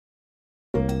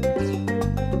My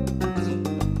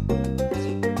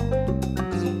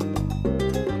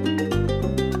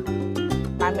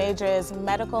major is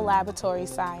medical laboratory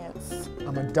science.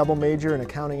 I'm a double major in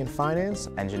accounting and finance.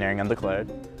 Engineering undeclared.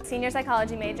 Senior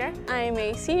psychology major. I'm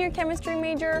a senior chemistry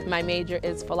major. My major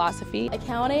is philosophy.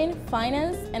 Accounting,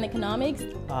 finance, and economics.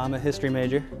 I'm a history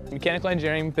major. Mechanical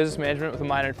engineering, business management with a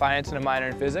minor in finance and a minor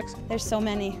in physics. There's so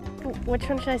many. Which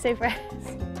one should I say first?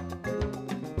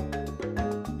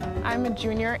 I'm a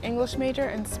junior English major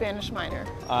and Spanish minor.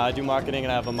 I do marketing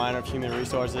and I have a minor of human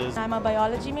resources. I'm a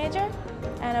biology major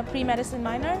and a pre-medicine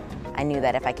minor. I knew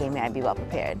that if I came here, I'd be well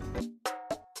prepared.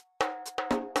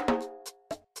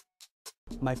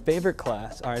 My favorite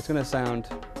class, all right, it's gonna sound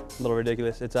a little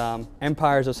ridiculous. It's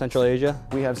Empires of Central Asia.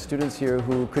 We have students here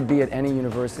who could be at any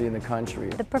university in the country.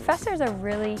 The professors are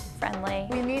really friendly.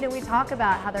 We meet and we talk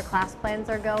about how their class plans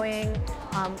are going,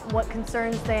 what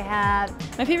concerns they have.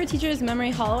 My favorite teacher is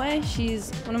Memory Holloway. She's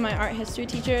one of my art history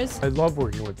teachers. I love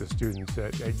working with the students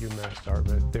at UMass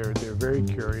Dartmouth. They're very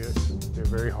curious, they're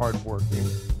very hardworking.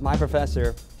 My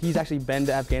professor, he's actually been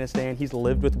to Afghanistan, he's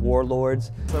lived with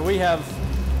warlords. So we have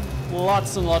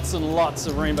lots and lots and lots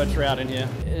of rainbow trout in here.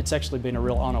 It's actually been a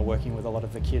real honor working with a lot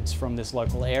of the kids from this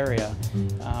local area.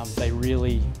 They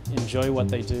really enjoy what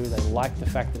they do. They like the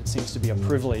fact that it seems to be a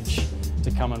privilege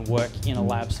to come and work in a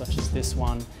lab such as this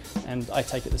one. And I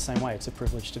take it the same way. It's a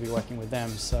privilege to be working with them,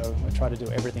 so I try to do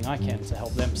everything I can to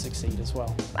help them succeed as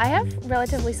well. I have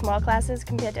relatively small classes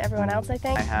compared to everyone else, I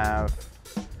think. I have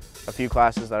a few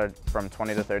classes that are from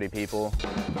 20 to 30 people.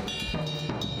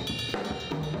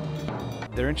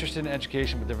 They're interested in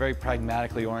education, but they're very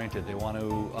pragmatically oriented. They want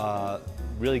to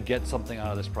really get something out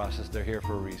of this process. They're here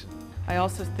for a reason. I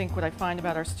also think what I find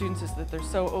about our students is that they're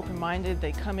so open-minded.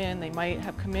 They come in, they might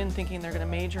have come in thinking they're going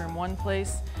to major in one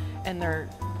place, and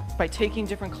by taking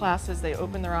different classes, they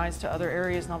open their eyes to other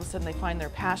areas, and all of a sudden they find their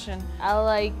passion. I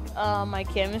like my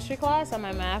chemistry class and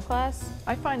my math class.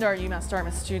 I find our UMass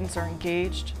Dartmouth students are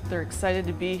engaged. They're excited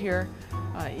to be here,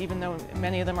 even though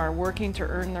many of them are working to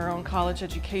earn their own college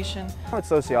education. It's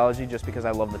sociology just because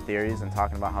I love the theories and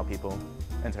talking about how people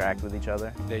interact with each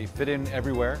other. They fit in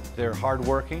everywhere. They're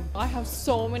hardworking. I have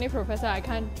so many professors, I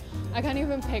can't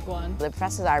even pick one. The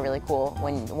professors are really cool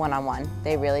when one-on-one.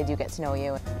 They really do get to know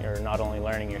you. You're not only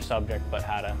learning your subject, but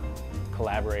how to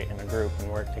collaborate in a group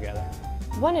and work together.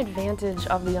 One advantage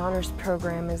of the honors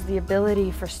program is the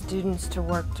ability for students to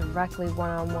work directly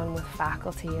one-on-one with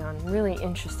faculty on really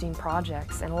interesting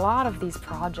projects, and a lot of these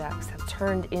projects have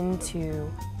turned into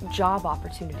job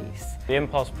opportunities. The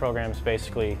Impulse program is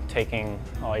basically taking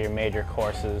all your major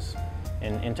courses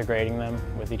and integrating them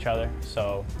with each other.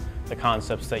 So the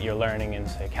concepts that you're learning in,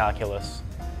 say, calculus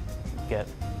get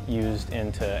used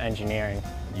into engineering.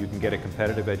 You can get a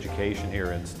competitive education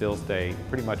here and still stay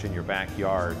pretty much in your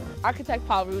backyard. Architect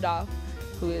Paul Rudolph,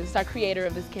 who is our creator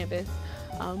of this campus,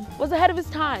 was ahead of his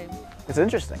time. It's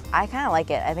interesting. I kind of like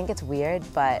it. I think it's weird,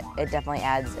 but it definitely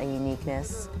adds a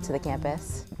uniqueness to the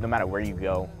campus. No matter where you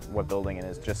go, what building it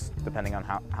is, just depending on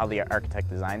how the architect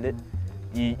designed it,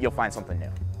 you'll find something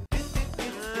new.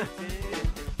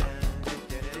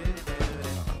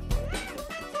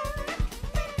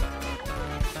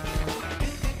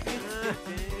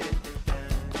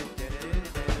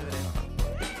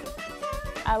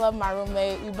 I love my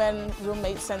roommate. We've been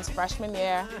roommates since freshman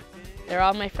year. They're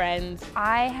all my friends.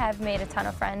 I have made a ton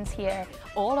of friends here.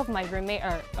 All of my roommates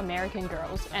are American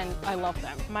girls, and I love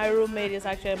them. My roommate is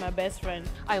actually my best friend.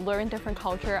 I learn different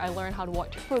culture. I learn how to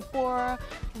watch football,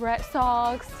 Red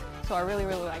Sox, so I really,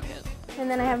 really like it. And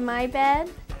then I have my bed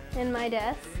and my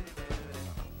desk.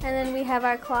 And then we have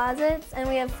our closets, and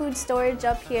we have food storage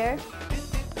up here.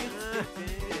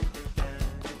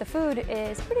 The food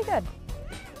is pretty good.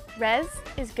 Res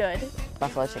is good.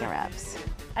 Buffalo chicken wraps.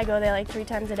 I go there like 3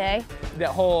 times a day. That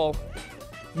whole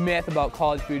myth about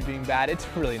college food being bad, it's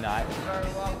really not.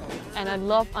 And I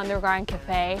love Underground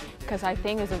Cafe because I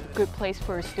think it's a good place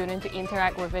for a student to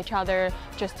interact with each other,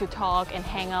 just to talk and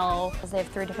hang out. They have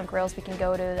 3 different grills we can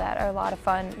go to that are a lot of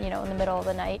fun, you know, in the middle of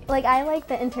the night. Like, I like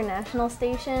the international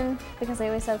station because they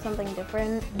always have something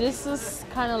different. This is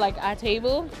kind of like our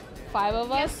table, 5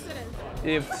 of us. Yes, it is.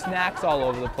 You have snacks all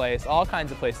over the place, all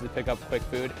kinds of places to pick up quick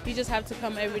food. You just have to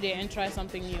come every day and try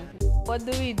something new. What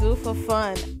do we do for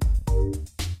fun?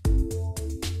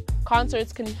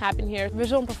 Concerts can happen here.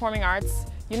 Visual and performing arts,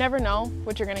 you never know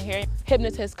what you're gonna hear.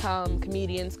 Hypnotists come,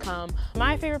 comedians come.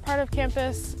 My favorite part of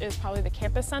campus is probably the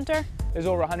campus center. There's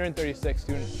over 136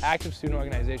 active student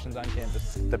organizations on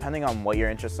campus. Depending on what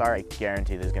your interests are, I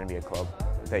guarantee there's gonna be a club.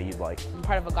 that you'd like. I'm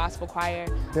part of a gospel choir.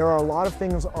 There are a lot of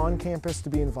things on campus to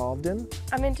be involved in.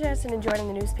 I'm interested in joining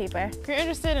the newspaper. If you're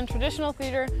interested in traditional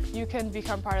theater, you can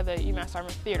become part of the UMass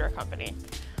Dartmouth Theater Company.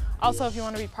 Also, if you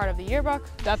want to be part of the yearbook,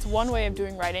 that's one way of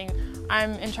doing writing.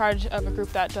 I'm in charge of a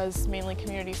group that does mainly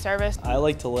community service. I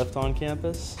like to lift on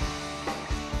campus.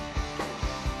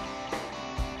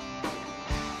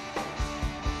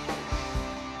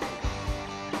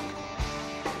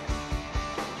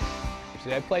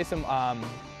 I play some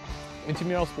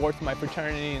intramural sports with my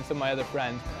fraternity and some of my other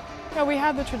friends. Yeah, we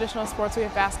have the traditional sports. We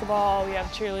have basketball, we have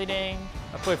cheerleading.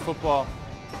 I play football.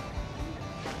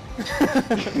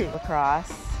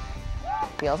 Lacrosse,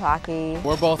 field hockey.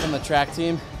 We're both on the track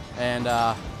team, and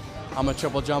I'm a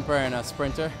triple jumper and a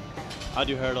sprinter. I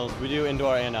do hurdles. We do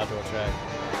indoor and outdoor track.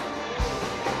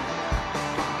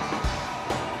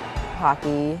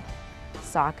 Hockey,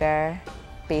 soccer,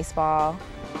 baseball.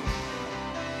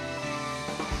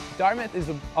 Dartmouth is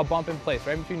a bumping place,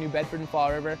 right between New Bedford and Fall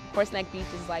River. Horseneck Beach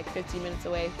is like 15 minutes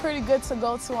away. Pretty good to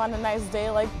go to on a nice day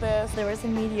like this. There was a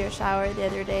meteor shower the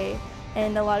other day,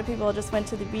 and a lot of people just went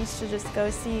to the beach to just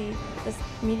go see this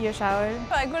meteor shower.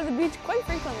 I go to the beach quite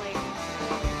frequently.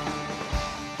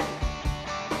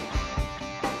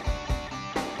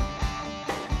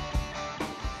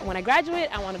 When I graduate,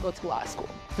 I want to go to law school.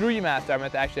 Through UMass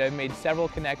Dartmouth, actually, I've made several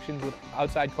connections with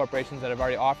outside corporations that have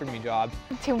already offered me jobs.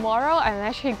 Tomorrow, I'm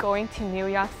actually going to New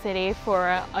York City for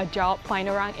a job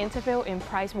final round interview in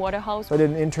Price Waterhouse. I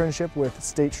did an internship with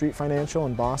State Street Financial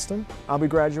in Boston. I'll be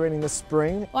graduating this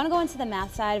spring. I want to go into the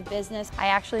math side of business. I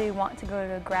actually want to go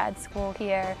to grad school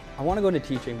here. I want to go into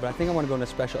teaching, but I think I want to go into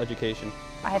special education.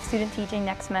 I have student teaching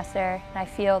next semester, and I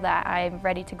feel that I'm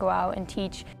ready to go out and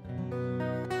teach.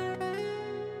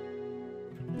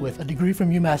 With a degree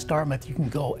from UMass Dartmouth, you can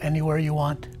go anywhere you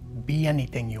want, be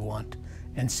anything you want,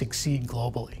 and succeed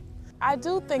globally. I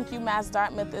do think UMass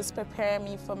Dartmouth is preparing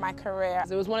me for my career.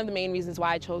 It was one of the main reasons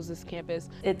why I chose this campus.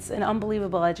 It's an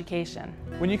unbelievable education.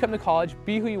 When you come to college,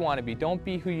 be who you want to be. Don't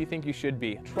be who you think you should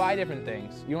be. Try different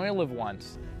things. You only live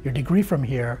once. Your degree from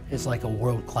here is like a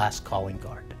world-class calling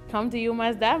card. Come to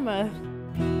UMass Dartmouth.